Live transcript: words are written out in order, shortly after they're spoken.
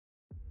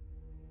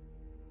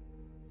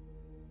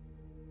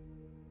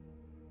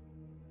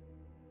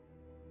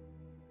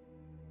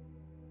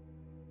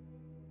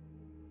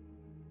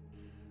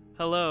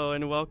Hello,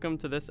 and welcome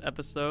to this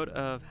episode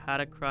of How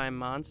to Cry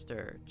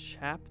Monster,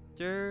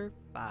 Chapter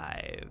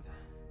 5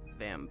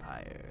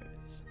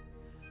 Vampires.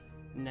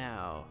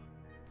 Now,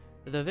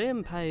 the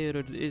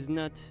vampire is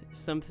not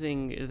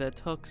something that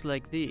talks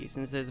like this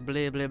and says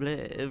blah blah blah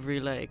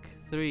every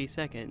 3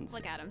 seconds.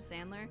 Like Adam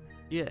Sandler?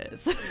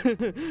 Yes,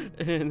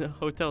 in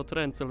Hotel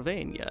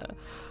Transylvania.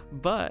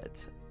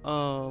 But,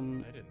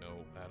 I didn't know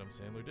Adam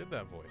Sandler did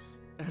that voice.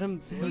 Adam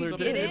Sandler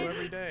did it?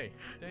 every day.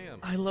 Damn.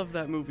 I love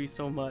that movie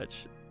so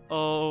much.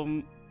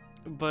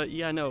 But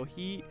yeah, no,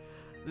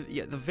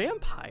 the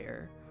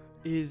vampire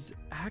is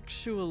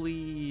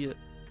actually,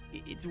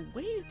 it's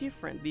way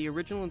different. The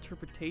original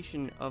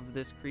interpretation of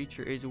this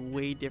creature is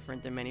way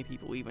different than many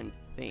people even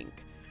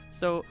think.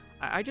 So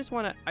I just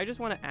wanna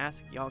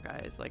ask y'all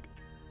guys, like,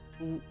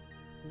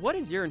 what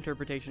is your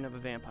interpretation of a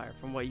vampire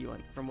from what you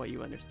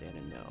understand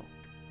and know?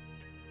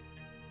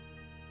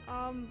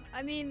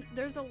 I mean,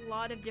 there's a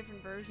lot of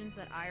different versions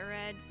that I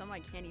read. Some I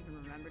can't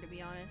even remember, to be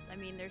honest. I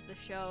mean, there's the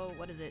show,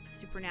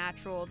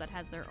 Supernatural, that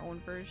has their own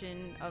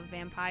version of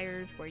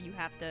vampires where you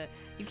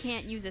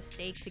can't use a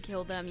stake to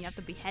kill them, you have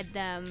to behead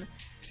them.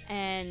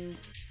 And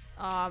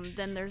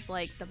then there's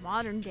like the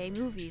modern day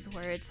movies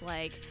where it's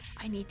like,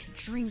 I need to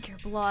drink your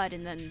blood,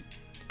 and then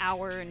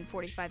hour and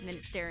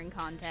 45-minute staring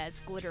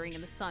contest, glittering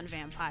in the sun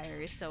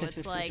vampires. So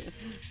it's like,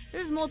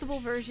 there's multiple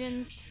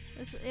versions.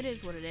 It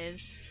is what it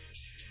is.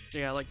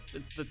 Yeah, like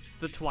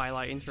the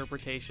Twilight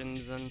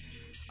interpretations, and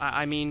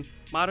I mean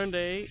modern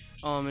day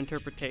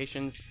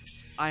interpretations.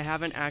 I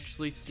haven't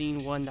actually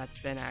seen one that's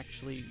been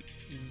actually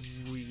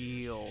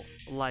real,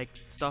 like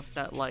stuff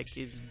that like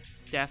is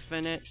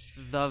definite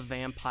the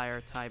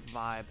vampire type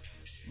vibe.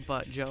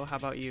 But Joe, how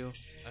about you?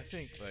 I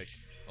think like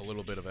a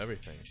little bit of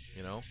everything,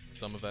 you know?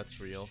 Some of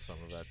that's real, some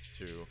of that's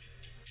too.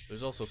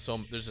 There's also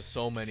there's just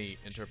so many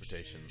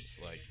interpretations,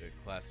 like the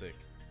classic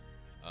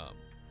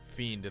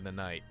fiend in the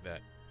night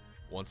that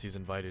once he's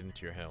invited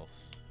into your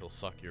house, he'll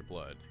suck your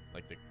blood,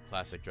 like the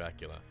classic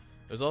Dracula.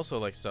 There's also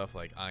like stuff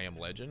like I Am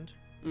Legend,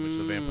 in which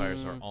the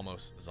vampires are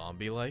almost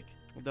zombie-like.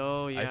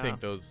 Oh yeah. I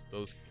think those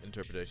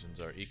interpretations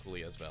are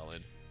equally as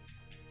valid.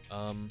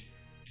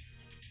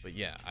 But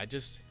yeah, I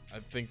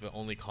think the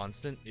only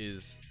constant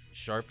is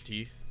sharp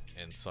teeth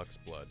and sucks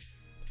blood,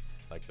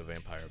 like the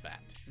vampire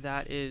bat.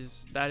 That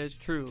is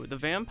true. The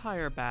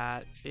vampire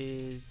bat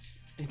is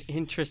an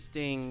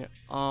interesting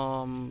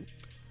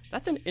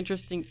that's an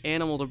interesting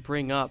animal to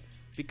bring up,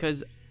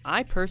 because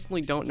I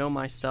personally don't know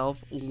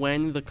myself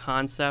when the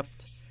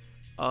concept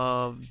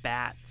of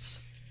bats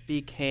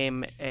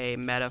became a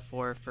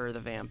metaphor for the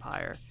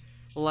vampire.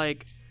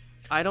 Like,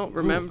 I don't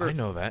remember. Ooh, I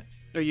know that.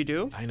 Oh, you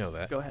do? I know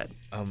that. Go ahead.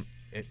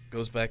 It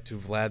goes back to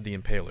Vlad the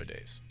Impaler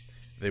days.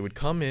 They would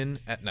come in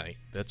at night.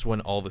 That's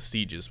when all the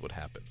sieges would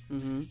happen.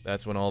 Mm-hmm.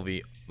 That's when all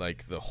the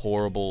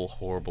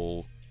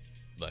horrible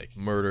like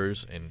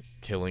murders and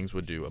killings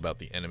would do about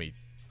the enemy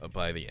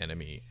by the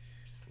enemy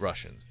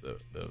Russians, the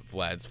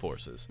Vlad's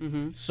forces.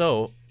 Mm-hmm.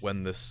 So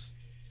when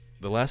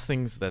the last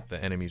things that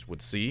the enemies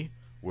would see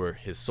were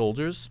his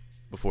soldiers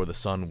before the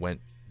sun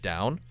went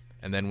down,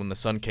 and then when the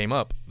sun came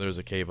up, there was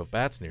a cave of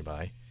bats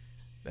nearby,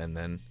 and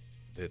then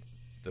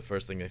the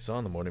first thing they saw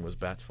in the morning was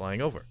bats flying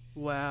over.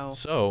 Wow.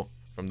 So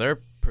from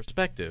their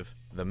perspective,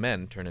 the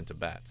men turn into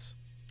bats.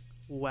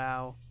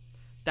 Wow.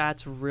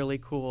 That's really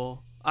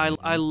cool. I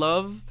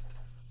love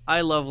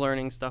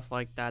learning stuff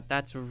like that.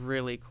 That's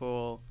really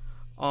cool.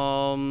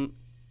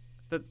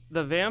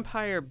 The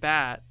vampire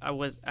bat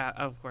was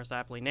of course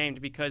aptly named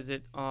because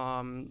it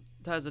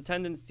has a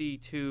tendency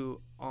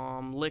to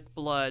lick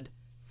blood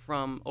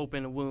from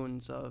open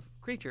wounds of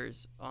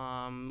creatures,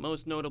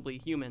 most notably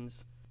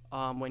humans,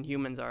 when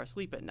humans are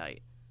asleep at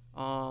night.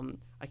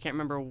 I can't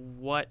remember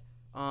what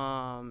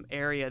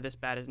area this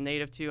bat is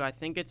native to. I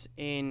think it's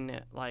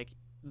in like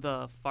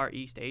the Far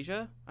East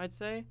Asia, I'd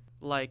say.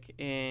 Like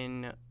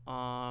in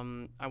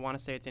I want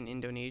to say it's in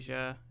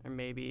Indonesia or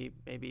maybe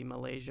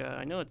Malaysia.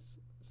 I know it's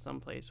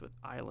someplace with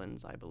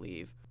islands, I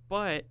believe.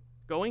 But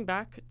going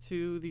back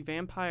to the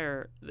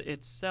vampire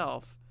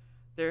itself,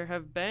 there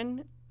have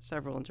been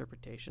several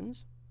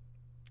interpretations.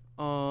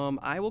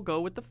 I will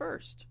go with the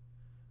first.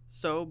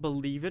 So,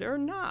 believe it or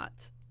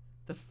not,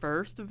 the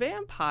first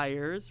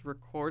vampires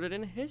recorded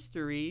in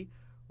history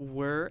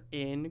were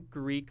in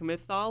Greek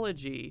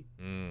mythology.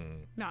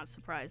 Not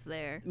surprised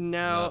there.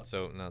 Now, not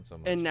so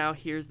much. And now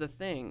here's the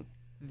thing.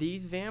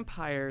 These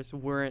vampires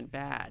weren't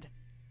bad.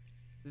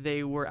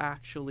 They were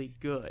actually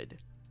good.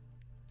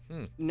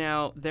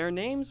 Now, their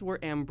names were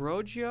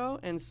Ambrogio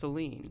and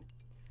Selene.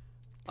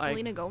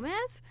 Selena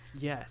Gomez?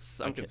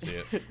 Yes. I can see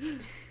it.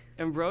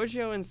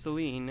 Ambrogio and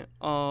Selene,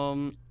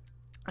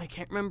 I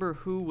can't remember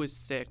who was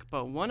sick,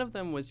 but one of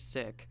them was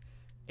sick,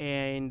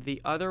 and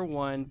the other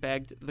one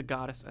begged the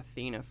goddess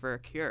Athena for a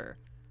cure.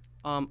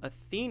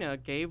 Athena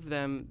gave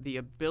them the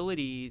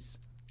abilities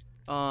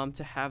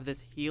to have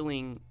this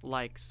healing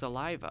like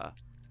saliva.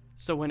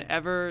 So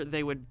whenever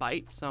they would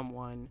bite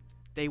someone,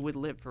 they would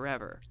live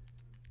forever,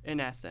 in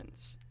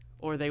essence,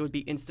 or they would be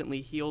instantly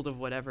healed of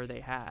whatever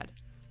they had.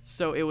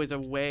 So it was a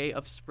way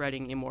of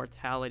spreading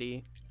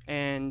immortality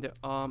and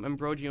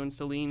Ambrogio and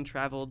Selene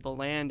traveled the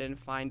land and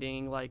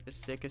finding like the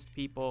sickest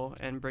people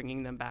and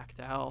bringing them back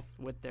to health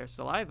with their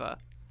saliva,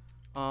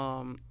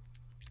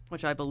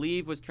 which I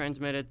believe was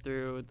transmitted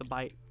through the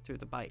bite.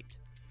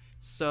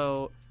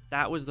 So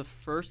that was the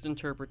first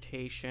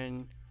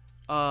interpretation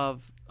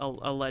of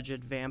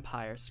alleged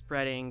vampire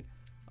spreading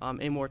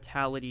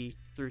immortality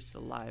through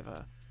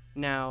saliva.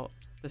 Now,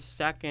 the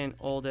second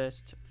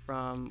oldest,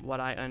 from what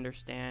I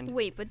understand.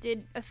 Wait, but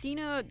did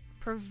Athena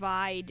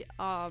provide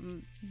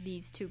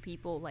these two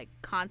people like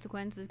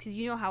consequences? Because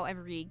you know how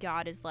every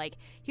god is like,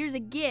 here's a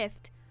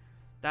gift,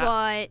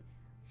 but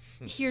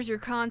here's your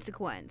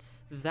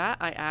consequence. That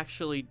I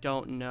actually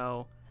don't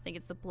know. I think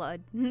it's the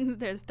blood.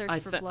 Their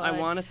thirst for blood. I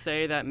want to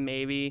say that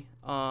maybe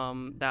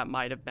that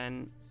might have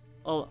been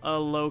a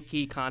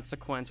low-key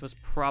consequence, was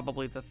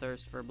probably the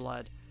thirst for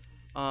blood.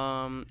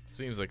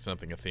 Seems like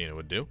something Athena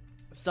would do.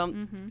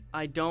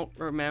 I don't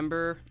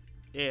remember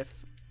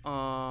if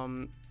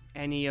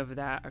any of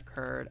that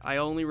occurred. I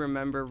only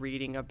remember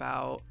reading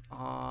about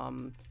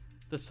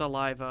the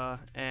saliva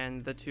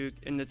and the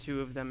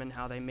two of them and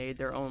how they made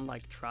their own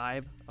like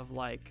tribe of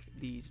like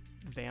these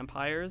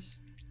vampires.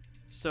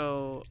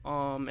 So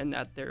and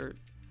that they're,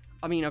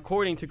 I mean,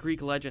 according to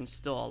Greek legends,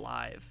 still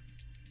alive.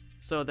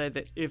 So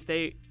that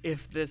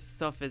if this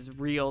stuff is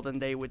real, then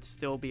they would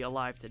still be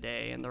alive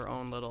today in their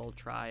own little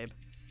tribe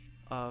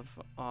of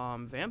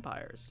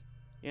vampires.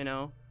 You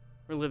know,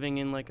 we're living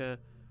in like a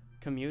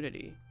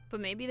community. But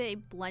maybe they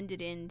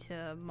blended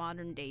into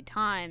modern day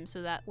times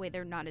so that way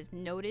they're not as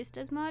noticed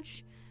as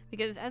much.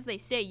 Because as they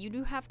say, you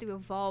do have to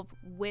evolve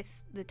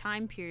with the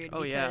time period.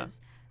 Oh,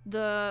 because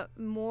the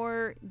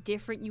more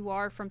different you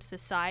are from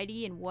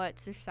society and what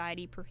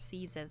society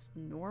perceives as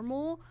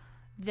normal,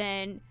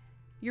 then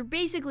you're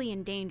basically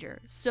in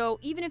danger. So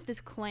even if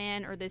this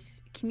clan or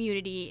this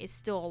community is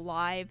still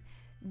alive,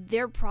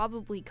 they're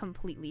probably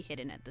completely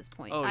hidden at this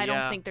point. I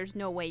don't think there's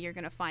no way you're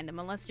going to find them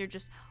unless you're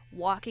just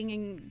walking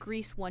in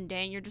Greece one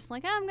day and you're just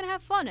like, I'm going to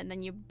have fun. And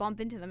then you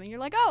bump into them and you're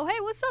like, oh, hey,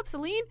 what's up,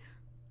 Selene?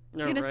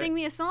 You going to sing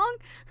me a song?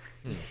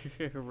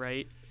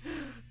 Right.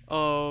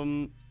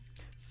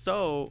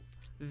 So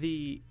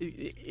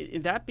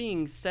that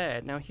being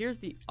said, now here's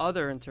the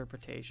other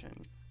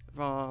interpretation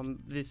from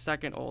the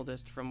second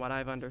oldest, from what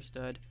I've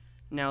understood.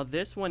 Now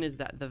this one is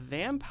that the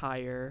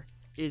vampire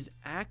is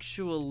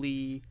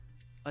actually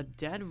a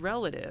dead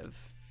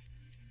relative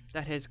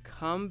that has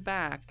come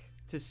back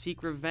to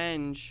seek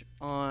revenge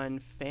on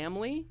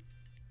family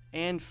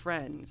and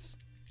friends.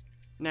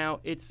 Now,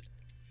 it's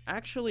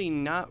actually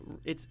not,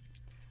 it's,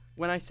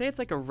 when I say it's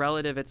like a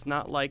relative, it's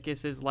not like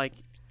this is like,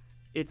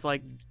 it's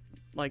like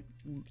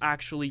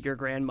actually your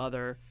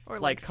grandmother or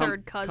like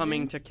third cousin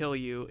coming to kill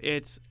you.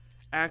 It's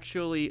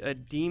actually a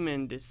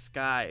demon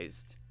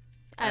disguised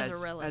as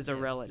a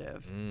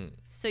relative.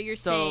 So you're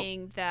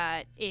saying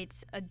that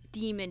it's a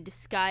demon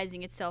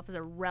disguising itself as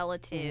a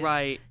relative,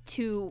 right,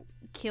 to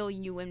kill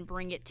you and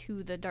bring it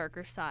to the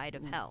darker side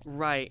of hell.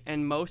 Right,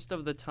 and most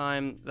of the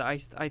time, I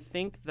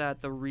think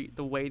that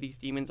the way these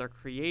demons are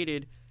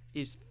created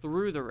is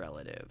through the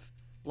relative.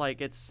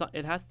 Like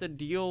it has to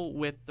deal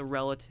with the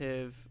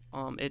relative,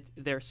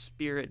 their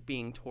spirit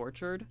being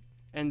tortured,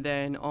 and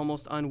then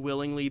almost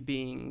unwillingly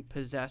being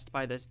possessed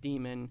by this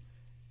demon.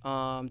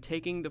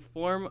 Taking the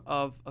form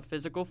of a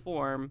physical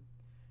form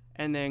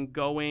and then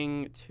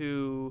going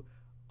to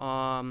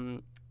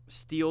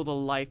steal the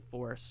life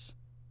force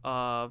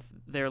of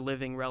their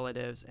living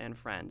relatives and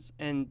friends,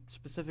 and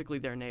specifically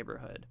their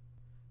neighborhood.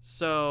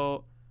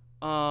 So,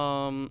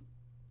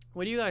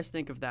 what do you guys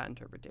think of that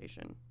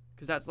interpretation?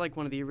 Because that's like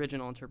one of the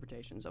original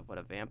interpretations of what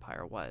a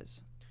vampire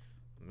was.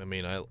 I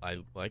mean, I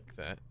like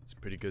that. It's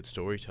pretty good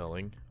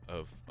storytelling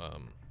of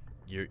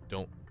you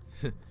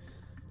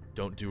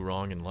don't do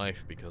wrong in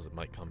life because it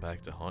might come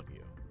back to haunt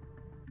you,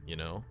 you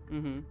know?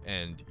 Mm-hmm.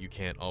 And you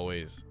can't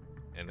always,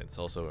 and it's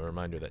also a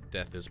reminder that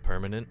death is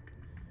permanent,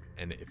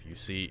 and if you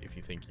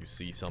think you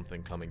see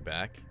something coming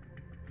back,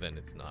 then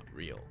it's not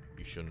real.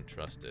 You shouldn't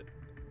trust it.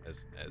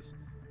 As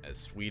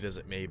sweet as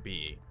it may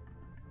be,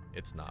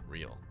 it's not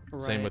real.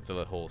 Right. Same with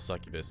the whole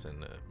succubus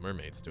and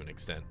mermaids to an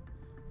extent.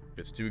 If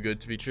it's too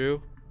good to be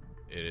true,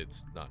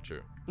 it's not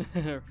true.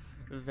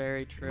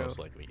 Very true. It most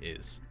likely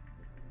is.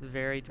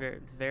 Very, very,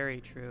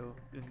 very true.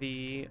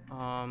 The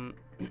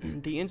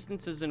the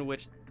instances in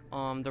which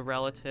the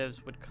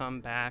relatives would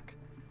come back,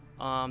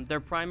 their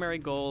primary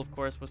goal, of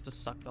course, was to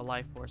suck the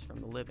life force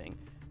from the living.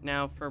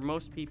 Now, for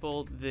most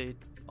people, the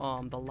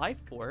life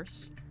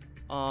force,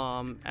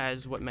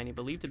 as what many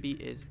believe to be,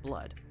 is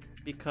blood,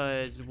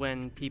 because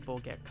when people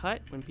get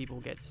cut, when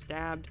people get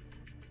stabbed,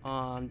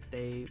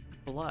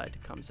 blood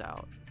comes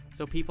out.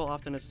 So people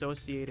often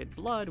associated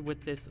blood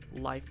with this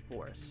life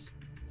force.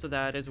 So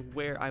that is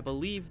where I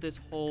believe this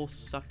whole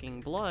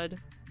sucking blood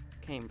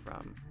came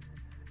from.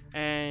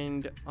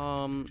 And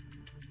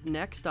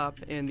next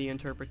up in the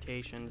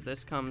interpretations,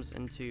 this comes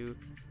into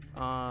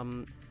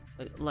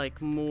like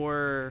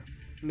more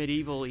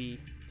medieval-y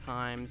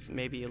times,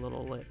 maybe a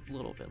little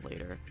bit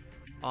later.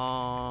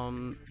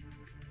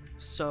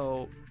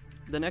 So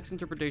the next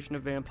interpretation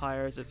of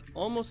vampires is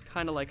almost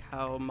kind of like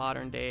how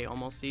modern day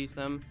almost sees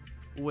them,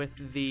 with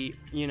the,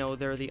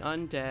 they're the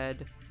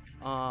undead,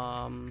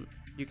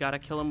 you gotta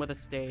kill them with a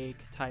stake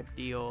type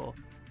deal.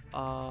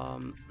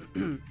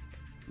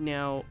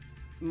 Now,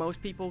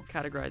 most people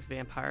categorize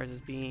vampires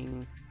as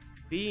being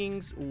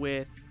beings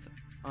with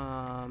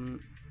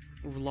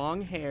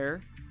long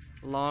hair,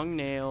 long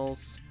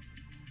nails,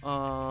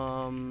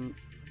 the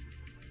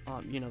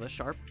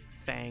sharp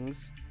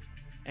fangs,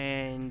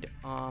 and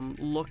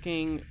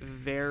looking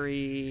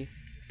very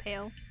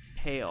Pale.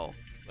 pale.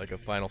 Like a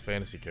Final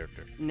Fantasy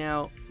character.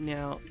 Now,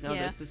 Yeah.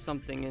 this is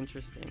something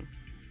interesting.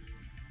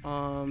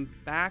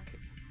 Back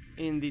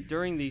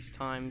during these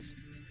times,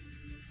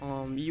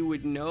 you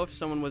would know if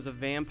someone was a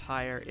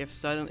vampire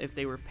if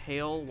they were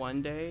pale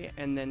one day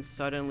and then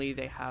suddenly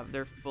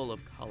they're full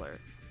of color,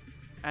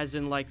 as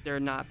in like they're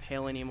not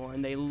pale anymore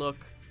and they look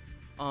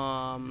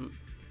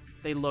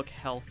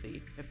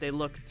healthy. If they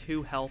look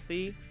too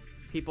healthy,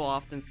 people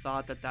often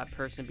thought that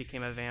person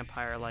became a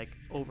vampire like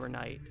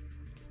overnight.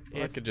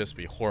 Well, that could just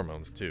be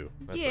hormones too.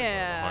 That's like one of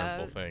the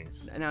harmful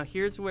things. Now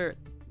here's where,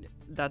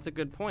 that's a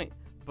good point,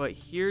 but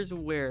here's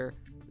where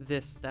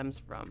this stems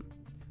from.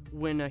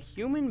 When a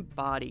human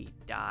body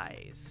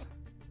dies,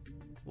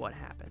 what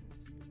happens?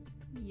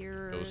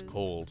 Goes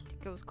cold.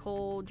 Goes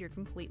cold. You're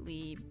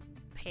completely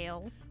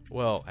pale.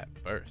 Well, at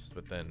first,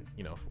 but then,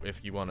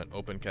 if you want an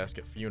open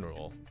casket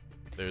funeral,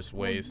 there's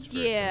ways for it to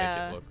make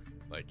it look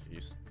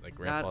like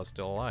Grandpa's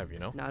still alive,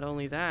 Not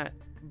only that,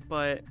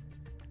 but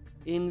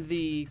in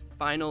the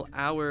final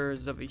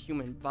hours of a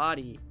human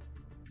body,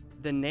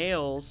 the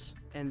nails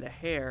and the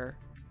hair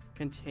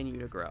continue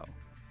to grow.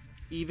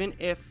 Even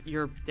if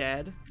you're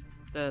dead,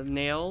 the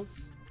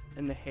nails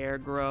and the hair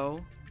grow,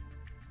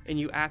 and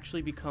you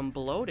actually become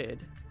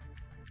bloated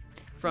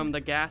from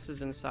the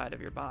gases inside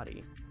of your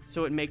body.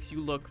 So it makes you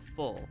look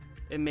full.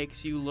 It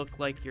makes you look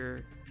like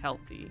you're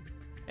healthy.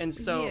 And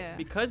so,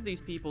 because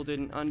these people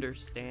didn't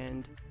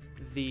understand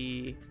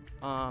the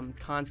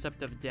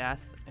concept of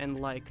death and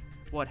like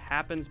what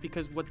happens,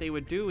 because what they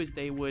would do is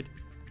the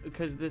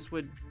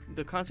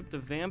concept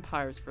of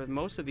vampires for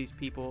most of these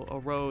people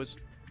arose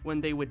when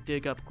they would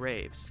dig up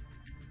graves.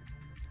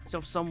 So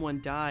if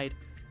someone died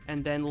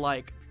and then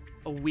like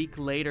a week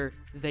later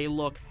they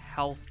look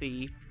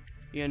healthy,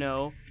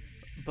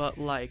 but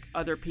like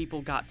other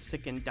people got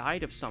sick and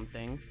died of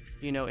something,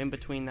 in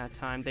between that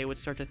time, they would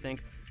start to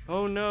think,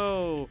 oh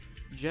no,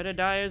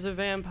 Jedediah is a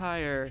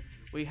vampire.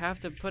 We have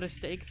to put a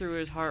stake through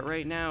his heart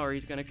right now or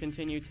he's going to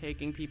continue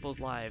taking people's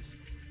lives,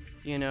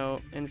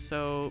 and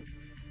so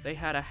they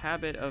had a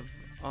habit of,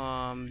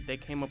 they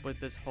came up with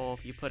this whole,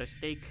 if you put a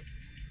stake,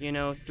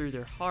 through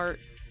their heart,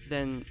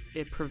 then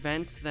it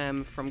prevents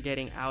them from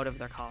getting out of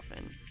their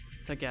coffin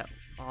to get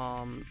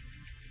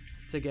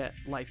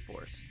life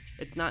force.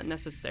 It's not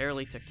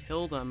necessarily to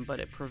kill them,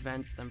 but it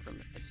prevents them from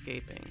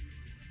escaping.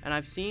 And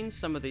I've seen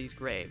some of these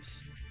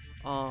graves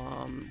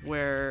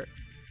where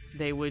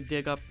they would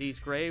dig up these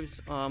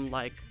graves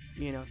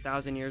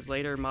 1,000 years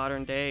later,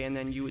 modern day, and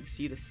then you would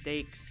see the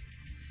stakes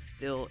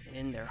still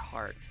in their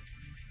heart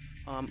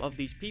of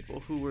these people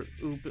who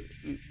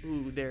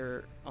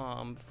their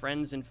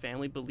friends and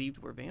family believed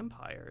were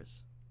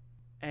vampires.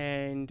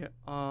 And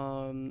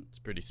it's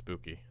pretty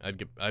spooky.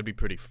 I'd be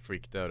pretty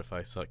freaked out if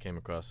I came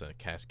across a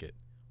casket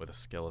with a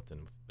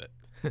skeleton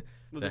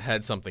that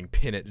had something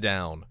pin it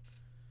down.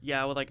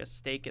 Yeah, with like a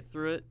stake it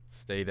through it.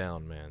 Stay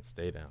down, man.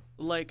 Stay down.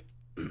 Like,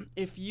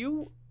 if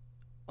you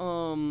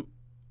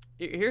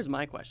here's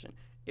my question.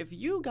 If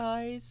you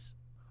guys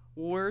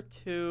were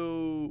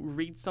to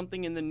read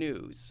something in the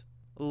news,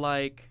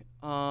 like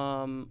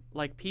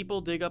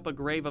people dig up a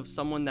grave of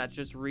someone that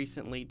just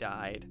recently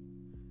died,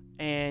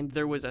 and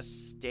there was a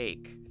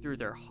stake through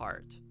their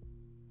heart,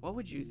 what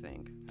would you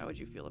think? How would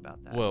you feel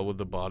about that? Well, would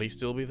the body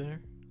still be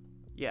there?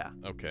 Yeah.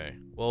 Okay.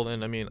 Well,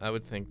 then, I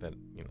would think that,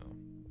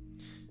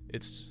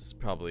 it's just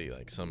probably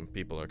like some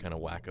people are kind of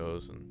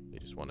wackos and they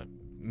just want to,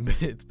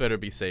 it's better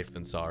be safe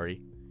than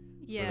sorry.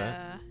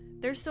 Yeah.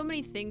 There's so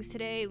many things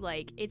today,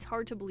 like, it's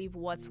hard to believe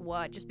what's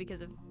what just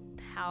because of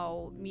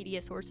how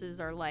media sources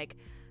are, like,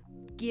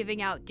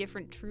 giving out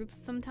different truths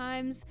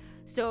sometimes.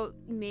 So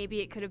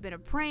maybe it could have been a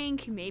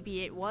prank,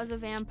 maybe it was a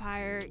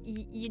vampire.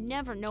 You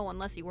never know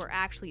unless you were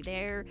actually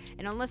there,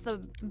 and unless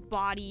the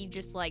body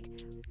just, like,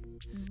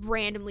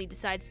 randomly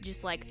decides to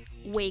just, like,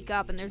 wake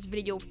up and there's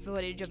video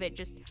footage of it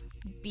just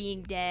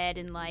being dead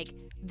and, like,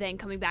 then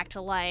coming back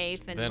to life,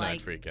 and then like,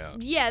 I'd freak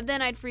out. Yeah,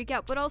 then I'd freak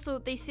out. But also,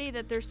 they say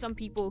that there's some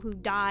people who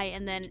die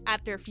and then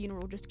at their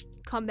funeral just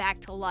come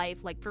back to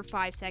life, like, for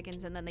 5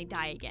 seconds, and then they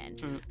die again.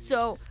 Mm-hmm.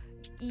 So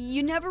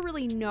you never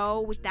really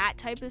know with that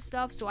type of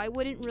stuff. So I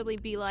wouldn't really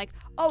be like,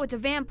 oh, it's a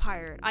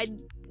vampire. I'd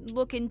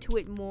look into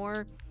it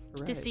more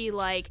to see,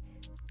 like,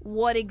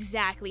 what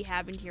exactly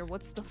happened here.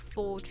 What's the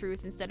full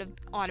truth, instead of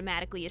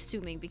automatically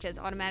assuming, because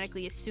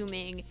automatically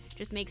assuming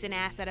just makes an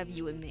ass out of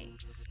you and me.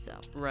 So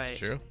Right. It's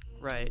true.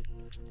 Right.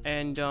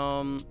 And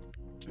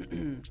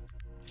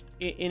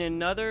in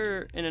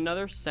another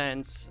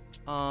sense,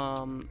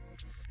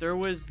 there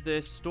was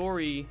this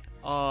story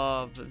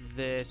of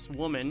this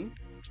woman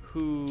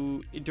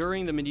who,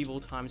 during the medieval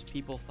times,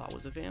 people thought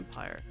was a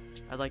vampire.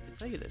 I'd like to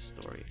tell you this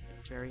story.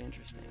 It's very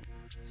interesting.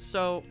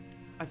 So,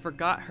 I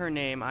forgot her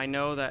name. I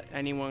know that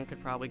anyone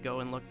could probably go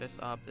and look this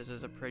up. This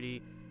is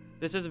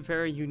a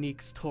very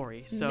unique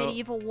story. So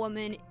Medieval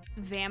woman,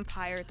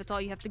 vampire. That's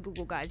all you have to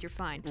Google, guys. You're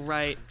fine.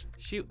 right,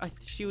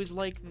 she was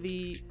like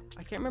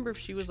I can't remember if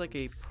she was like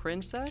a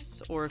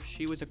princess or if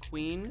she was a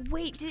queen.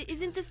 Wait,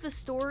 isn't this the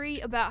story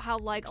about how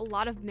like a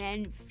lot of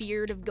men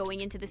feared of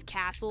going into this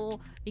castle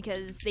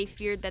because they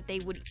feared that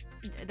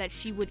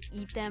she would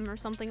eat them or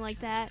something like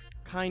that?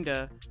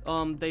 Kinda.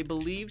 They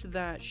believed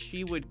that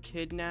she would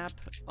kidnap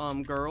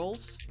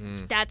girls.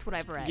 That's what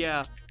I've read.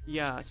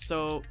 Yeah.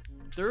 So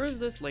there is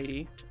this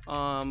lady,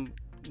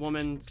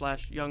 woman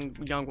slash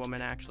young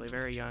woman, actually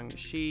very young.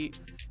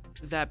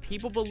 That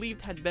people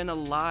believed had been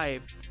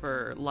alive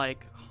for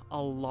like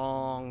a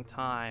long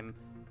time,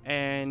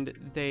 and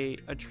they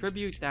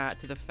attribute that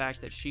to the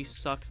fact that she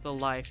sucks the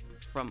life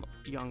from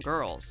young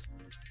girls.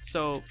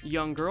 So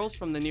young girls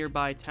from the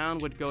nearby town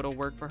would go to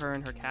work for her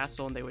in her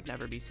castle, and they would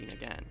never be seen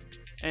again.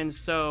 And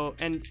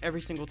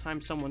every single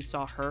time someone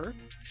saw her,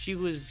 she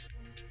looked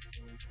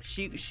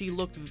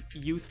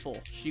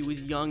youthful. She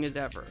was young as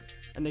ever.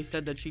 And they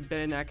said that she'd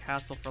been in that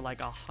castle for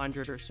like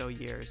 100 or so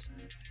years.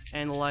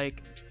 And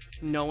like,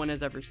 no one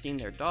has ever seen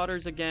their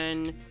daughters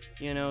again,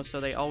 so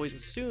they always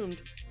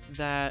assumed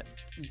that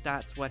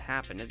that's what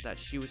happened, is that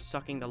she was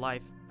sucking the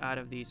life out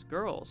of these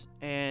girls.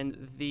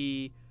 And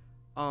the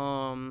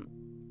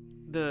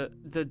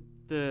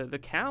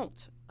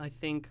count, I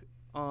think,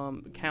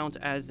 count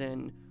as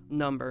in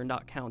number,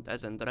 not count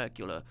as in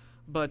Dracula,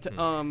 but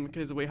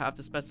because we have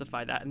to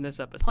specify that in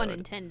this episode. Pun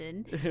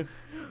intended.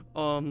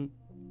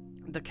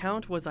 The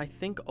count was, I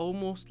think,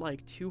 almost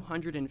like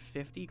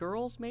 250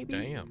 girls, maybe.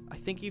 Damn. I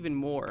think even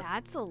more.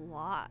 That's a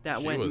lot. That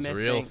she went was missing.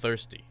 real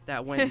thirsty.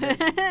 That went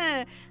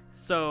missing.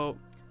 So,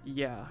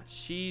 yeah,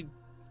 she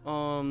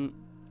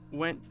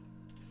went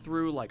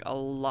through like a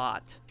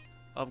lot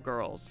of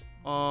girls.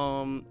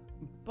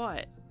 But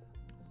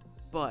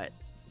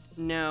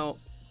now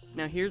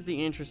here's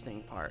the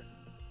interesting part.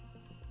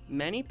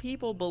 Many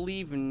people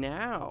believe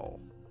now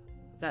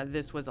that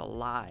this was a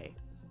lie.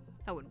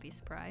 I wouldn't be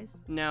surprised.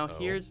 Now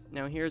here's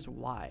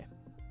why.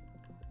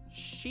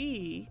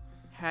 She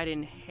had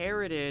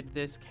inherited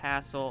this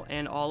castle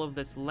and all of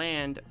this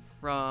land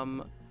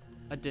from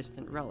a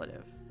distant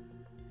relative.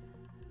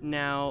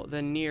 Now,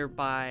 the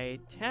nearby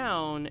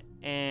town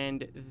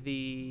and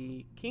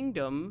the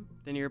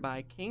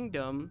nearby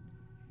kingdom,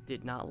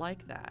 did not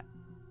like that.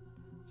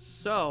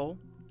 So,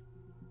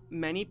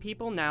 many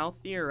people now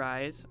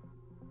theorize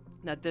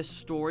that this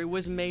story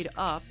was made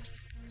up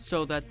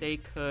so that they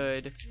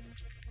could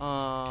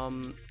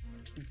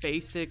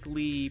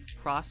basically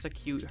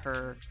prosecute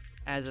her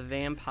as a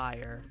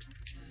vampire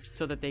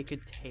so that they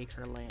could take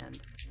her land.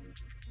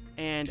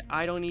 And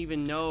I don't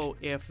even know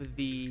if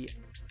the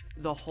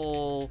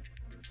whole,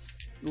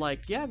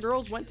 like, yeah,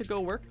 girls went to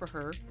go work for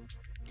her.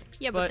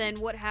 Yeah, but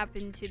then what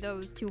happened to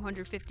those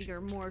 250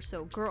 or more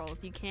so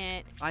girls? You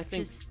can't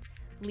just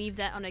leave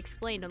that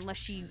unexplained unless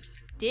she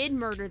did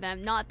murder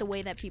them, not the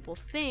way that people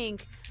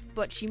think,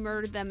 but she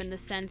murdered them in the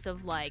sense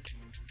of like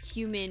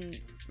human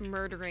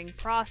murdering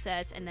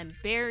process and then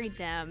buried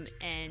them.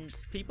 And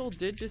people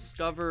did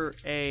discover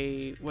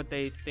what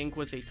they think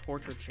was a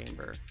torture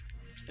chamber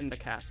in the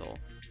castle.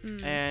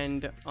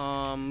 And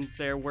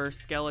there were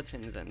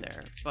skeletons in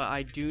there, but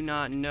I do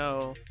not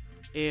know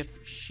if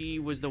she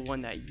was the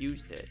one that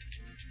used it,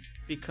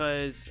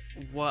 because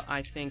what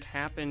I think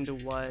happened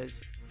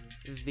was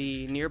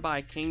the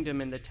nearby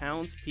kingdom and the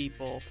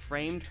townspeople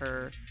framed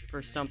her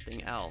for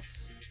something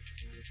else.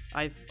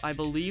 I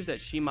believe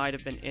that she might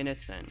have been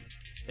innocent,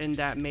 and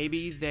that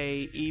maybe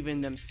they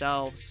even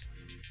themselves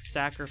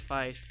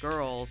sacrificed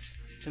girls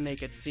to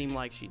make it seem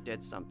like she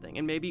did something,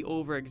 and maybe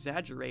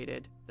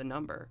over-exaggerated the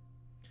number.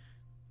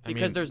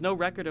 Because there's no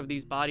record of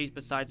these bodies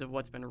besides of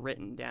what's been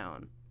written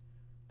down.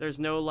 There's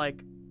no,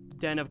 like,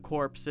 den of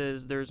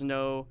corpses. There's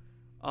no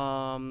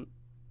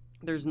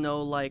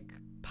like,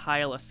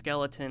 pile of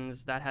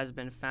skeletons that has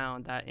been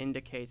found that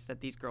indicates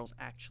that these girls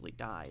actually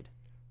died.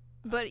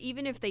 But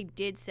even if they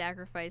did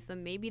sacrifice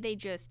them, maybe they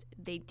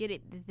did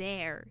it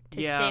there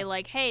to say,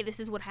 like, hey, this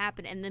is what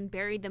happened, and then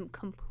buried them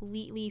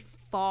completely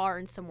far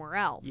and somewhere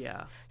else.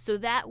 Yeah. So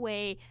that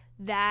way,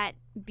 that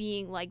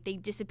being, like, they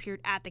disappeared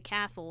at the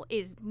castle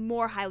is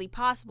more highly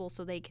possible,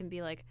 so they can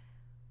be like,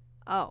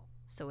 oh,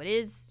 so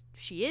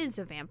she is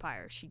a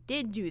vampire. She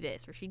did do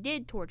this, or she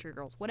did torture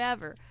girls,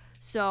 whatever.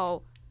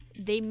 So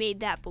they made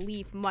that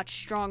belief much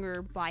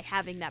stronger by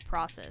having that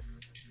process.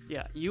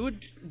 Yeah,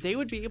 they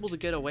would be able to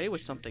get away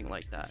with something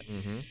like that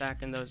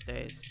back in those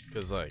days.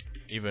 Because, like,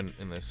 even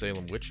in the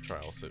Salem witch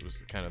trials, it was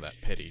kind of that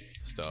petty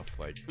stuff.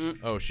 Like,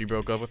 oh, she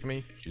broke up with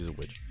me? She's a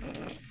witch.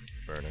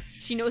 Burn her.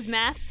 She knows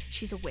math?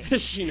 She's a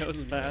witch. She knows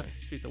math.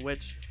 She's a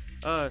witch.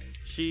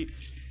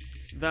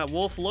 That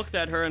wolf looked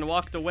at her and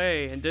walked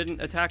away and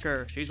didn't attack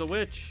her. She's a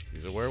witch.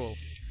 She's a werewolf.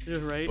 Yeah,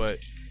 right? But,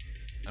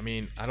 I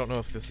mean, I don't know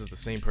if this is the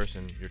same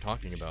person you're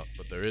talking about,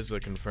 but there is a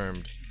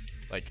confirmed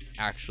like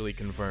actually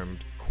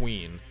confirmed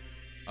queen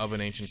of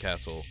an ancient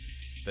castle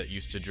that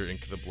used to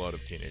drink the blood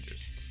of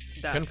teenagers.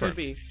 That Confirmed. could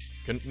be.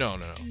 No.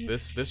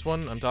 This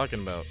one I'm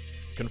talking about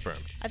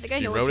confirmed. I think I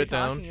She know wrote what you're it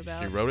down. talking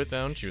about. She wrote it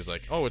down. She was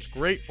like, "Oh, it's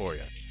great for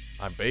you.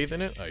 I bathe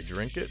in it. I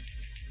drink it."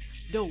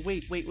 No,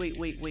 wait.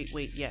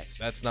 Yes.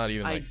 That's not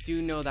even I like.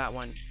 do know that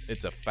one.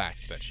 It's a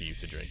fact that she used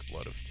to drink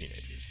blood of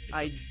teenagers. It's a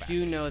I fact.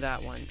 do know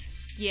that one.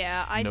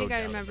 Yeah, I No think I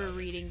doubt remember about it.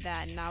 reading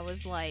that, and I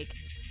was like,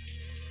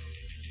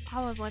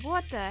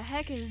 what the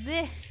heck is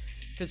this?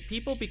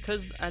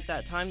 Because at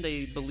that time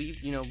they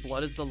believed,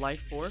 blood is the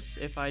life force.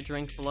 If I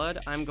drink blood,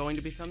 I'm going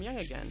to become young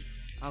again.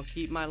 I'll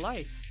keep my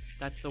life.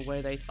 That's the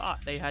way they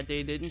thought. They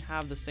didn't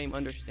have the same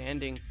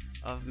understanding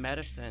of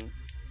medicine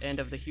and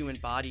of the human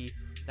body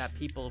that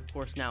people, of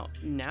course, now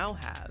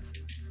have.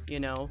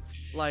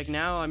 Like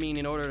now, I mean,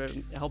 in order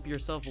to help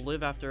yourself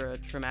live after a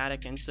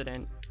traumatic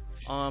incident,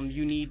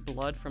 you need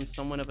blood from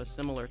someone of a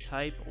similar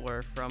type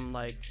or from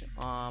like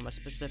a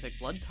specific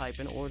blood type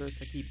in order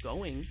to keep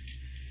going.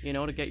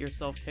 To get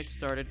yourself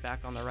kick-started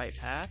back on the right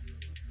path.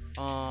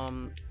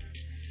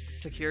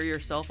 To cure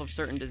yourself of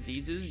certain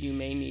diseases, you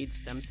may need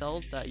stem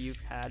cells that you've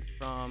had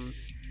from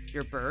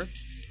your birth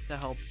to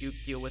help you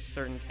deal with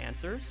certain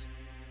cancers.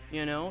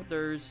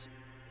 There's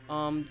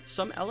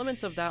some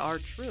elements of that are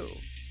true,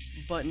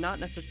 but not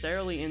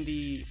necessarily in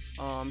the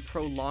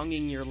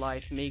prolonging your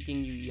life,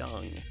 making you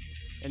young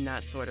in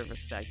that sort of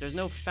respect. There's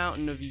no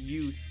fountain of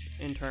youth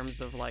in terms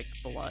of like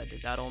blood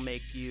that'll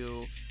make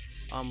you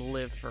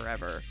live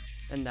forever.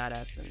 In that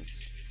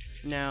essence.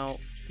 Now,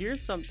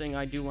 here's something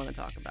I do want to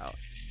talk about.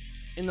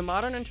 In the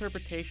modern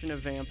interpretation of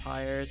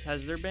vampires,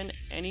 has there been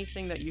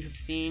anything that you have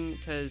seen?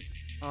 Because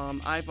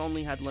I've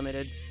only had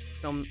limited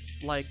film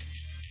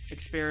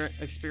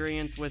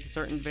experience with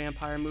certain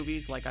vampire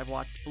movies. Like I've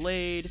watched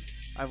Blade,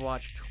 I've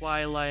watched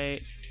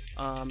Twilight,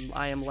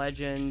 I Am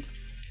Legend,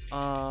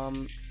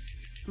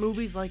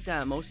 movies like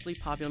that. Mostly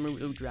popular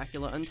movies.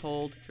 Dracula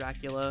Untold,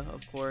 Dracula,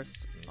 of course.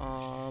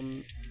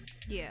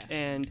 Yeah.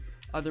 And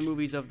other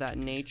movies of that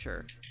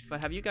nature.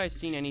 But have you guys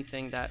seen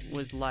anything that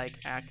was like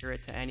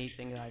accurate to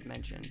anything that I've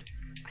mentioned?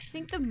 I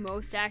think the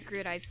most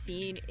accurate I've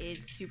seen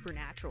is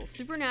Supernatural.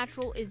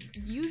 Supernatural is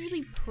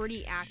usually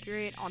pretty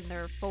accurate on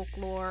their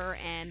folklore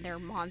and their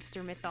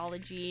monster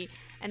mythology,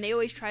 and they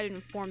always try to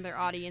inform their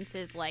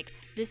audiences like,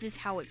 this is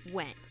how it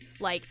went.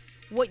 Like,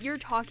 what you're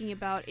talking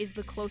about is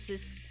the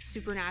closest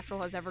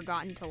Supernatural has ever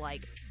gotten to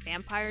like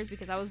vampires,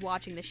 because I was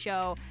watching the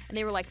show and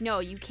they were like, no,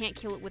 you can't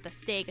kill it with a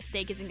stake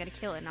isn't gonna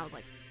kill it, and I was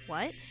like,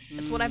 what?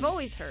 That's what I've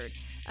always heard.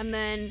 And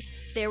then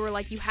they were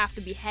like, you have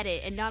to behead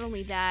it. And not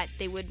only that,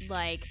 they would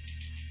like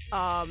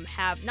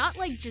have not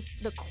like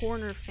just the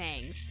corner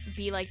fangs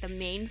be like the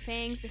main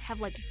fangs. They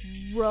have like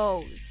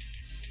rows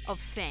of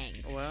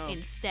fangs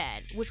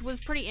instead, which was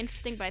pretty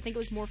interesting, but I think it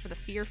was more for the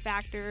fear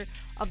factor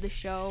of the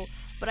show.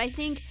 But I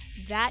think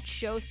that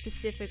show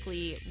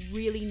specifically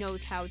really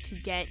knows how to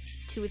get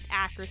to its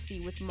accuracy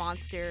with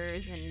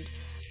monsters and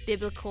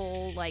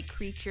biblical like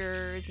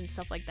creatures and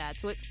stuff like that,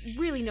 so it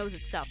really knows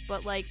its stuff.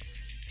 But like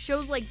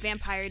shows like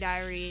Vampire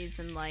Diaries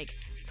and like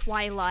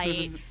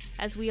Twilight,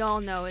 as we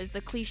all know, is the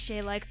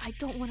cliche like, I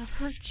don't want to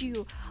hurt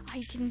you,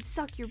 I can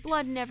suck your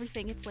blood and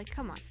everything. It's like,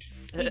 come on,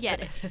 we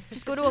get it.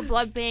 Just go to a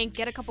blood bank,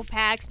 get a couple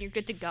packs, and you're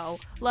good to go.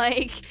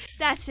 Like,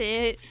 that's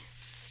it.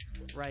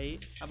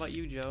 Right? How about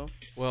you, Joe?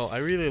 Well, I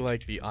really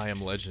like the I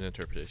Am Legend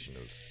interpretation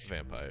of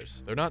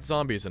vampires. They're not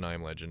zombies in I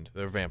Am Legend,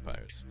 they're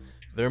vampires.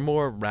 They're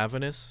more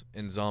ravenous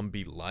and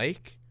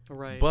zombie-like,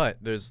 Right. but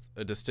there's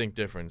a distinct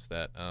difference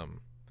that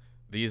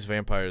these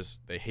vampires,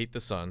 they hate the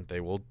sun.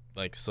 They will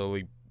like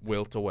slowly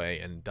wilt away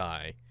and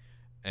die,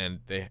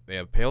 and they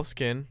have pale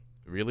skin,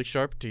 really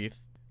sharp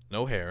teeth,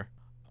 no hair.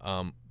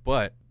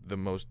 But the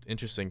most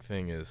interesting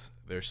thing is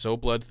they're so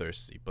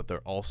bloodthirsty, but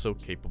they're also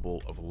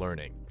capable of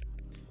learning.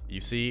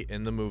 You see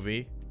in the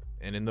movie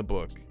and in the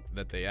book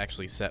that they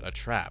actually set a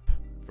trap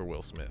for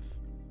Will Smith.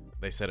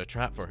 They set a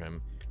trap for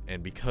him.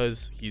 And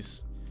because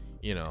he's,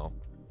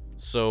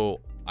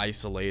 so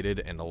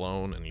isolated and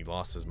alone and he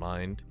lost his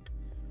mind,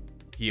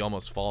 he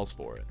almost falls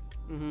for it.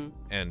 Mm-hmm.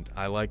 And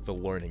I like the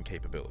learning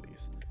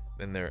capabilities.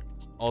 Then they're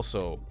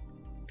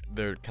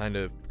kind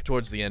of,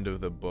 towards the end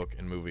of the book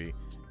and movie,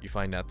 you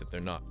find out that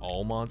they're not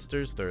all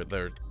monsters.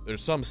 There's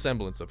some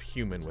semblance of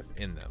human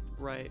within them.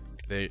 Right.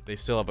 They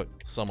still have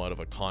somewhat of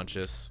a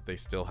conscience. They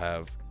still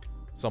have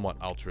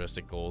somewhat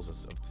altruistic goals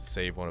of to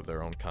save one of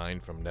their own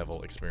kind from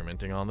Neville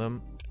experimenting on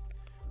them.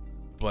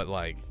 But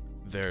like,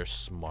 they're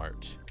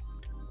smart.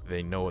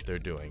 They know what they're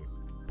doing.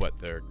 But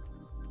their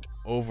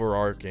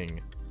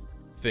overarching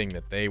thing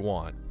that they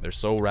want, they're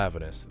so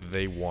ravenous,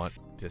 they want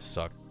to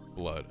suck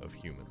blood of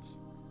humans.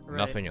 Right.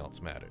 Nothing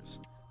else matters.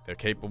 They're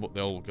capable,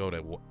 they'll go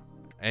to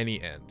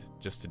any end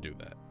just to do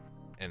that.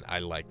 And I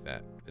like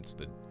that. It's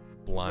the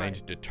blind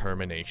Right.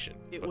 determination,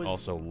 but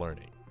also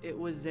learning. It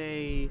was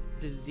a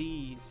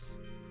disease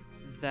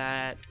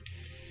that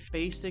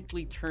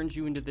basically turns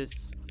you into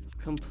this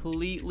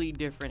completely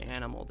different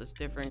animal, this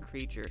different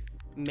creature.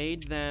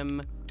 Made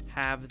them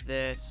have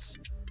this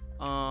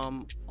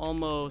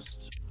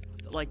almost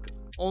like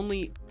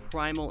only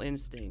primal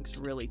instincts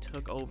really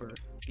took over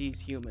these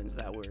humans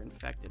that were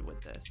infected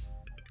with this.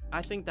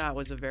 I think that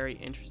was a very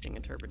interesting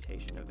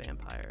interpretation of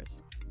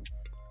vampires.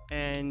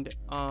 And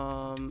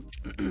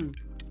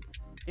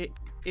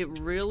it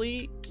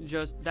really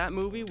just, that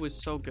movie was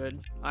so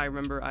good. I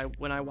remember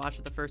when I watched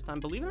it the first time,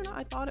 believe it or not,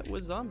 I thought it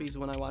was zombies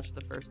when I watched it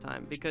the first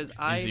time, because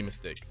Easy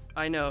mistake.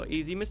 I know,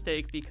 easy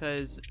mistake,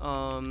 because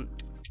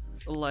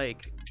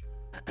like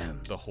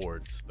The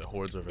hordes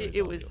are very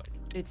it was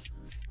zombie-like.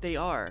 they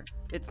are.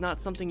 It's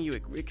not something you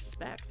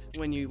expect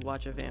when you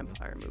watch a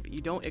vampire movie.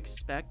 You don't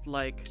expect,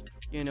 like,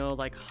 you know,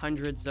 like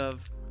hundreds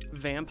of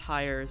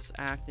vampires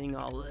acting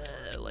all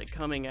like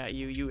coming at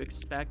you. You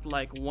expect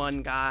like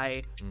one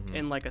guy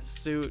in like a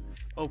suit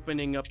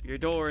opening up your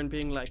door and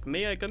being like,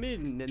 "May I come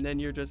in?" And then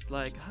you're just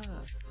like,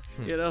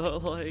 you know,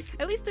 like.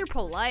 At least they're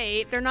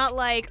polite. They're not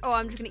like, "Oh,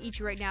 I'm just gonna eat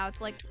you right now."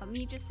 It's like, let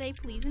me just say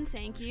please and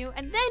thank you,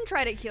 and then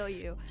try to kill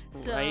you.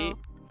 So. Right.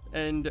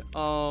 And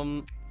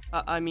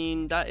I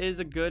mean, that is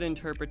a good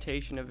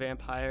interpretation of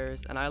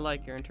vampires, and I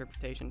like your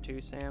interpretation too,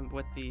 Sam,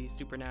 with the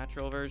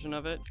supernatural version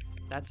of it.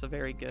 That's a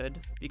very good,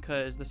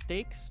 because the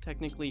stakes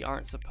technically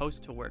aren't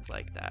supposed to work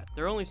like that.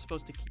 They're only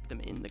supposed to keep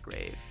them in the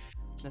grave,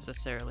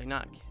 necessarily,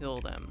 not kill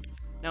them.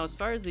 Now, as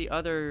far as the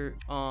other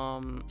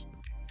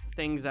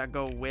things that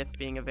go with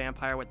being a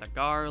vampire, with the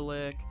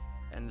garlic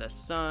and the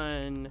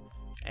sun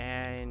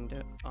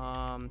and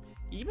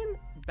even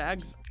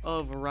bags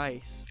of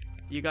rice.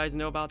 Do you guys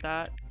know about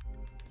that?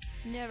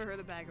 Never heard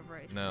of bag of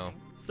rice. No.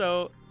 thing.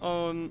 So,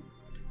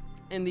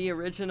 in the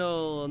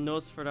original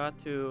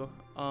Nosferatu,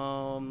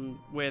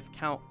 with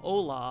Count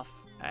Olaf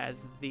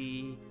as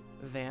the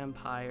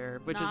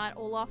vampire, which Not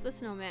Olaf the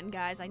Snowman,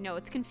 guys. I know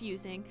it's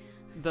confusing.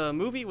 the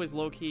movie was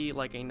low-key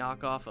like a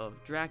knockoff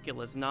of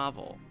Dracula's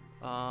novel.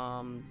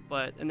 And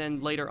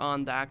then later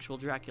on, the actual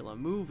Dracula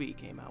movie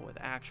came out with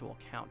actual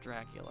Count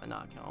Dracula,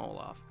 not Count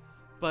Olaf.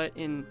 But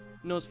in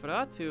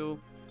Nosferatu,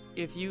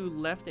 if you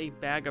left a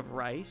bag of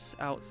rice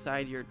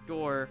outside your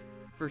door,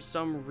 for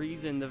some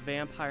reason the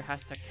vampire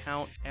has to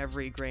count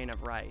every grain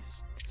of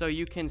rice. So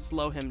you can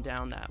slow him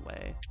down that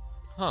way.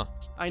 Huh.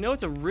 I know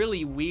it's a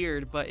really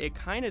weird, but it's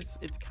kind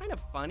of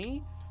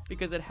funny,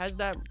 because it has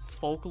that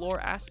folklore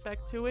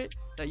aspect to it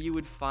that you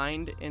would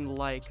find in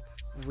like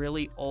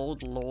really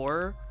old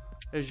lore.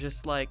 It's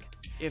just like,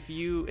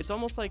 it's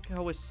almost like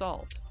how with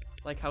salt.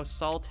 Like how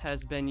salt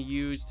has been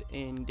used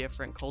in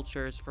different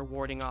cultures for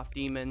warding off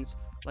demons.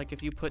 Like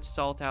if you put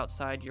salt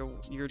outside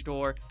your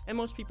door, and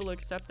most people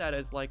accept that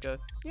as like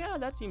yeah,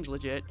 that seems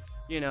legit,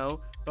 you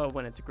know. But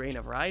when it's a grain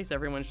of rice,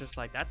 everyone's just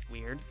like, that's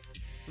weird.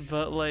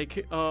 But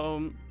like,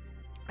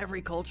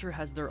 every culture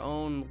has their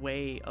own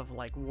way of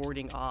like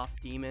warding off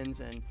demons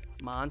and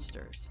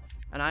monsters,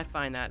 and I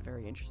find that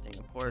very interesting,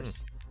 of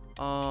course.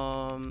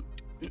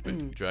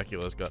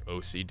 Dracula's got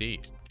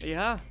OCD.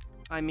 Yeah,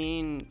 I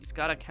mean, he's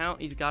got to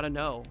count. He's got to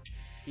know.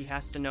 He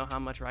has to know how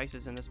much rice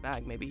is in this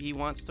bag. Maybe he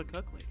wants to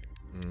cook later.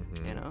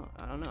 You know,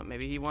 I don't know.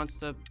 Maybe he wants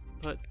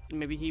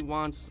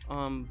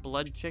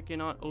blood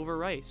chicken over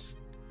rice.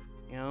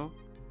 You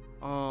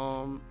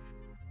know,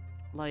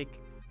 like,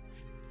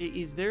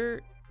 is there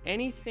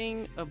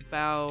anything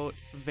about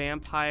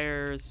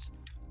vampires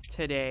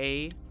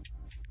today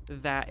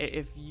that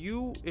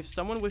if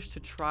someone wished to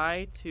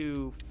try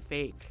to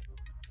fake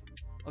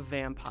a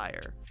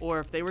vampire, or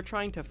if they were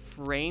trying to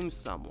frame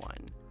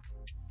someone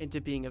into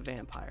being a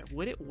vampire,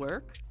 would it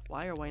work?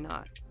 Why or why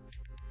not?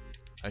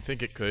 I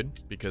think it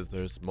could, because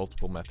there's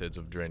multiple methods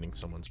of draining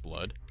someone's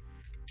blood,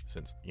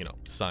 since, you know,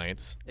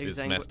 science is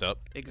messed up.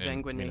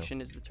 Exsanguination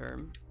and, is the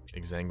term.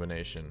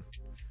 Exsanguination.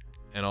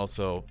 And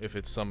also, if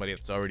it's somebody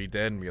that's already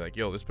dead and be like,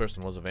 yo, this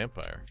person was a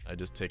vampire, I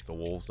just take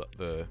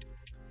the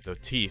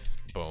teeth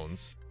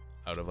bones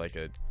out of like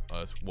a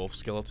wolf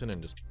skeleton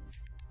and just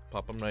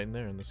pop them right in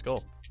there in the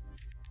skull.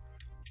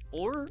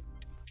 Or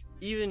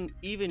even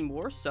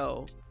more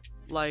so,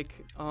 like,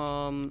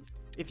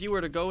 if you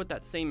were to go with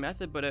that same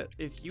method, but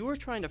if you were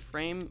trying to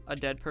frame a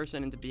dead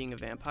person into being a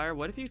vampire,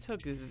 what if you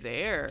took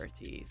their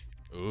teeth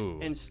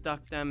and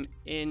stuck them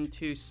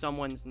into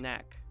someone's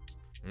neck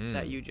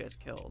that you just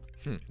killed?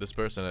 This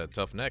person had a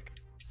tough neck.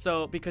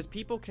 So, because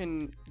people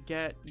can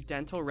get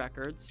dental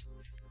records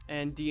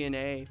and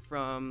DNA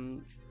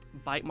from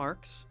bite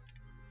marks,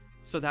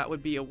 so that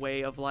would be a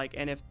way of like,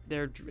 and if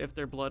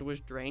their blood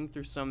was drained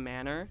through some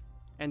manner,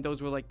 and those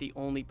were like the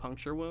only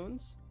puncture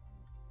wounds,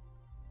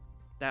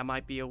 that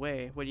might be a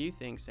way. What do you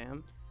think,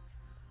 Sam?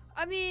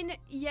 I mean,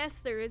 yes,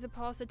 there is a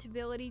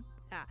possibility.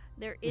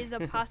 There is a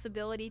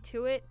possibility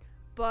to it,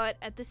 but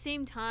at the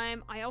same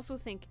time, I also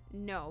think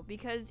no,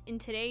 because in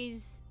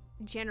today's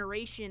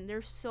generation,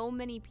 there's so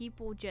many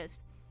people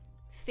just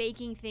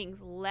faking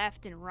things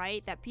left and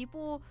right that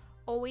people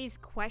always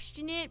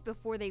question it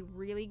before they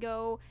really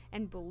go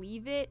and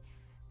believe it.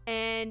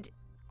 And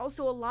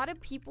also, a lot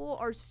of people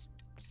are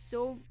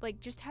so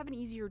like just have an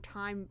easier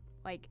time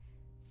like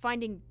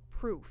finding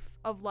proof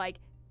of like,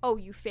 oh,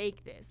 you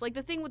fake this. Like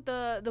the thing with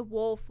the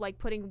wolf, like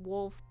putting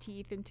wolf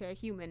teeth into a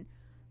human.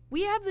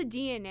 we have the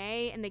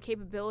DNA and the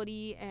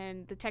capability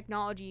and the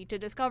technology to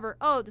discover,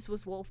 oh, this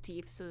was wolf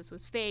teeth, so this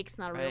was fake, it's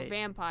not a real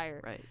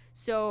vampire. Right.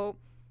 So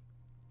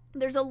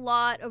there's a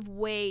lot of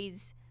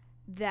ways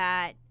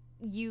that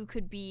you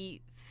could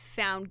be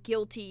found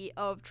guilty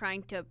of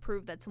trying to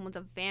prove that someone's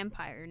a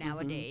vampire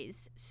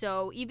nowadays.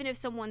 So even if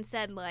someone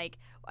said, like,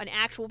 an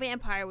actual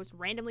vampire was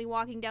randomly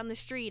walking down the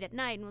street at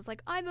night and was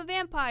like, I'm a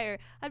vampire,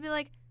 I'd be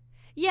like,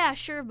 yeah,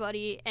 sure,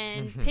 buddy,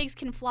 and pigs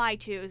can fly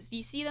too. So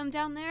you see them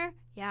down there?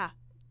 Yeah.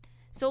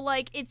 So,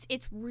 like,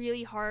 it's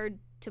really hard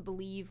to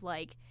believe,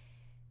 like,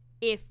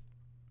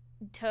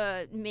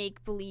 to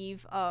make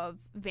believe of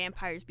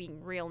vampires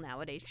being real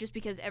nowadays, just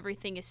because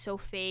everything is so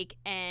fake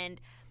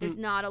and there's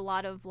not a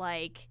lot of,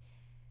 like,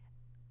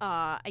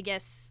 I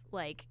guess,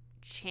 like,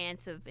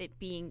 chance of it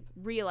being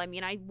real. I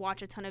mean, I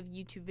watch a ton of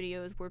YouTube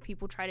videos where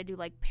people try to do,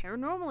 like,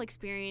 paranormal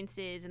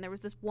experiences, and there was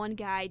this one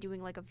guy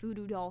doing, like, a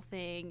voodoo doll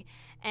thing,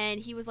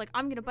 and he was like,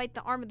 I'm gonna bite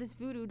the arm of this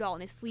voodoo doll,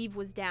 and his sleeve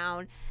was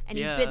down, and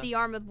he bit the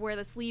arm of where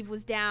the sleeve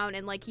was down,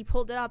 and, like, he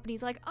pulled it up, and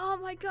he's like, oh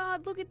my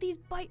god, look at these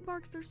bite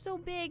marks, they're so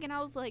big, and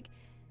I was like,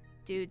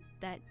 dude,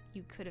 that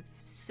you could have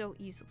so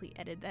easily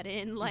edited that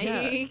in,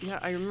 like... Yeah,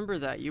 I remember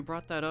that. You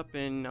brought that up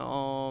in,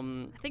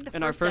 I think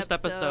our first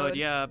episode,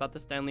 about the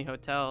Stanley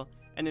Hotel.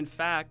 And in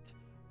fact,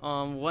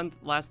 one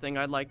last thing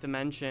I'd like to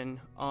mention,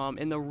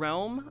 in the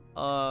realm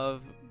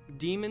of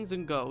demons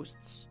and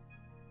ghosts,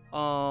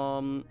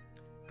 going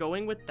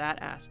with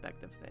that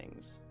aspect of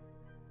things,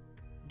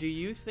 do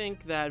you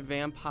think that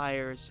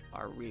vampires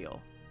are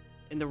real?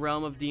 In the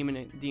realm of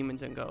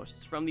demons and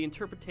ghosts, from the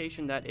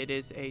interpretation that it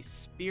is a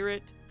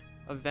spirit,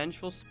 a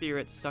vengeful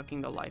spirit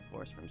sucking the life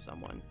force from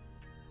someone.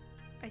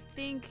 I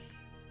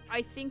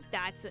think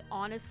that's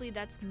honestly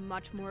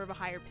much more of a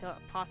higher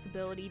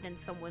possibility than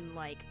someone,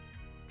 like,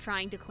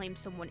 trying to claim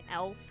someone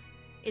else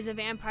is a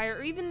vampire,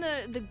 or even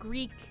the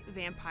Greek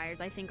vampires.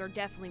 I think are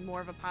definitely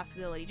more of a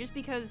possibility, just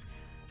because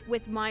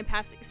with my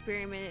past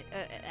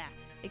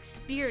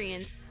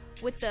experience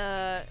with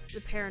the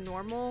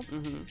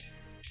paranormal.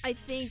 I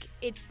think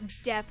it's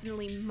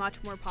definitely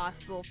much more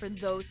possible for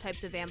those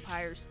types of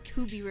vampires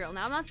to be real.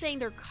 Now, I'm not saying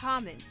they're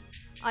common.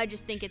 I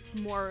just think it's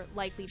more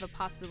likely of a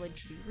possibility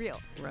to be real.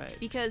 Right.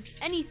 Because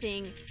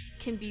anything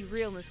can be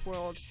real in this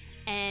world,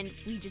 and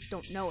we just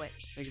don't know it.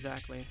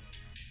 Exactly.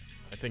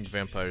 I think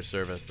vampires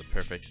serve as the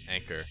perfect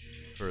anchor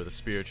for the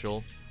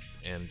spiritual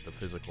and the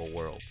physical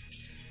world.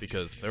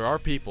 Because there are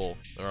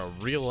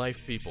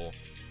real-life people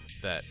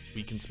that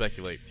we can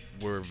speculate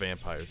were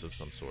vampires of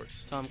some sort.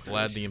 Tom Cruise.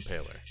 Vlad the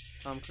Impaler.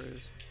 Tom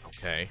Cruise.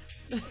 Okay.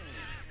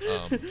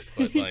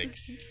 But, like,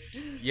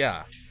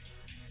 yeah,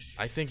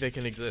 I think they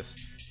can exist.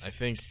 I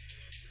think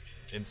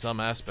in some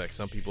aspects,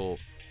 some people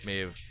may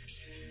have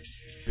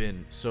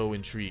been so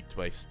intrigued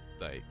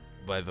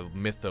by the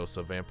mythos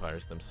of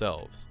vampires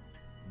themselves,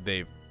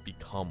 they've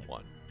become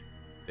one.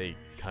 They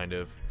kind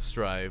of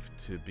strive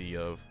to be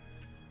of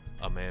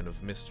a man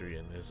of mystery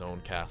in his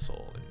own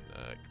castle, and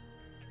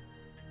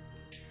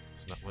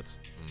it's not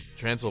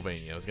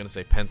Transylvania. I was gonna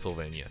say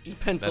Pennsylvania.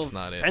 That's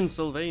not it.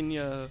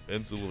 Pennsylvania.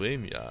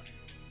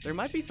 There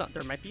might be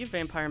There might be a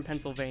vampire in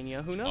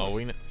Pennsylvania. Who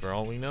knows? For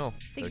all we know,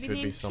 They there could could be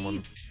be named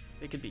someone. Steve.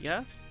 They could be,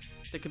 yeah.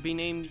 They could be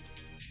named.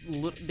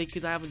 They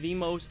could have the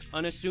most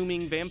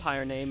unassuming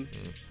vampire name,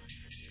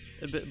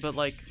 but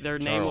like their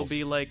name will Charles.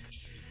 be like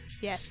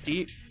Yes.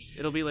 Steve.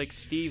 It'll be like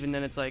Steve, and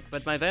then it's like,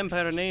 but my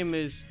vampire name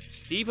is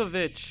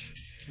Stevovich,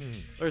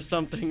 or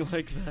something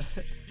like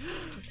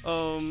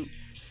that.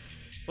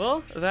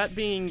 Well, that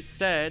being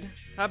said,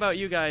 how about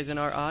you guys in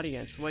our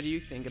audience? What do you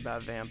think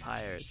about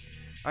vampires?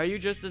 Are you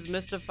just as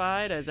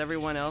mystified as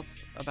everyone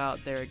else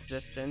about their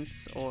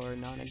existence or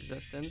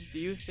non-existence? Do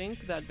you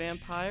think that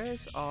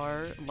vampires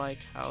are like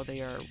how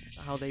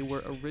they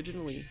were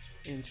originally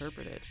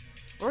interpreted?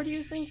 Or do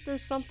you think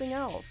there's something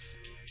else?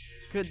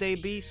 Could they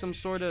be some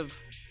sort of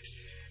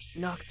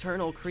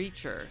nocturnal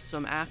creature,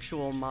 some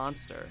actual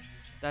monster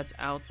that's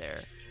out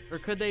there? Or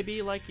could they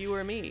be like you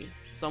or me,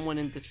 someone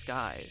in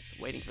disguise,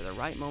 waiting for the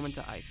right moment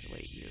to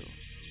isolate you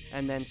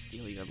and then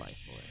steal your life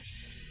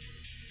force?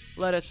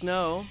 Let us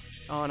know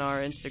on our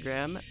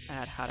Instagram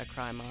at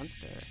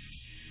HowToCryMonster,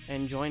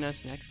 and join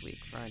us next week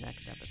for our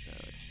next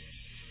episode.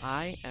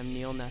 I am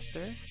Neil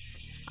Nestor.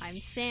 I'm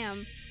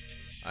Sam.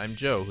 I'm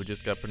Joe, who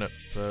just got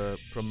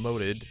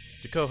promoted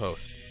to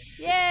co-host.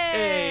 Yay!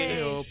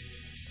 Hey!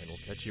 And we'll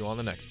catch you on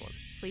the next one.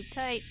 Sleep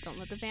tight. Don't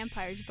let the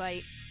vampires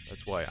bite.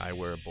 That's why I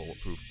wear a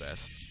bulletproof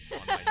vest on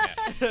my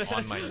neck.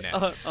 On my neck.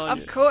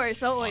 Of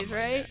course, always, On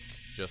my right? neck.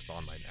 Just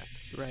on my neck.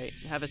 Right.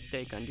 Have a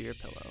steak under your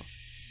pillow.